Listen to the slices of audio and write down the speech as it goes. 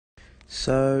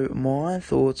So my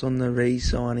thoughts on the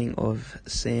re-signing of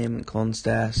Sam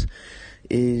Konstas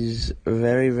is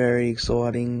very, very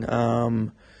exciting.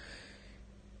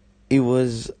 It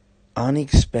was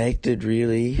unexpected,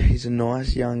 really. He's a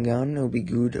nice young gun. He'll be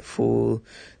good for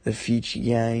the future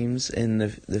games and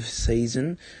the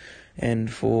season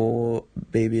and for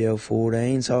BBL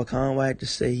 14. So I can't wait to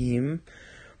see him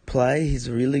play. He's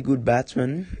a really good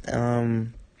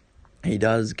batsman. He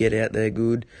does get out there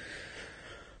good.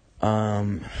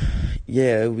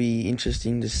 It'll be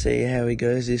interesting to see how he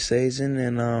goes this season,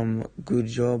 and good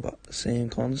job, Sam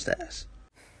Konstas.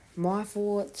 My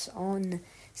thoughts on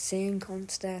Sam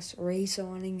Konstas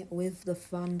re-signing with the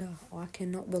Thunder. I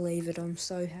cannot believe it. I'm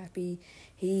so happy.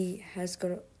 He has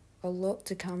got a lot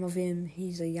to come of him.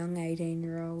 He's a young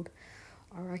 18-year-old.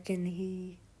 I reckon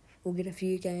he will get a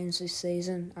few games this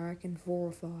season. I reckon 4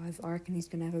 or 5. I reckon he's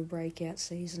going to have a breakout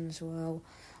season as well.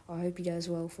 I hope he does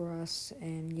well for us.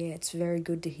 And, it's very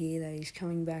good to hear that he's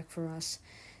coming back for us.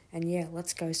 And,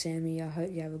 let's go, Sammy. I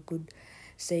hope you have a good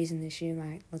season this year,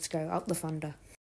 mate. Let's go. Up the Thunder.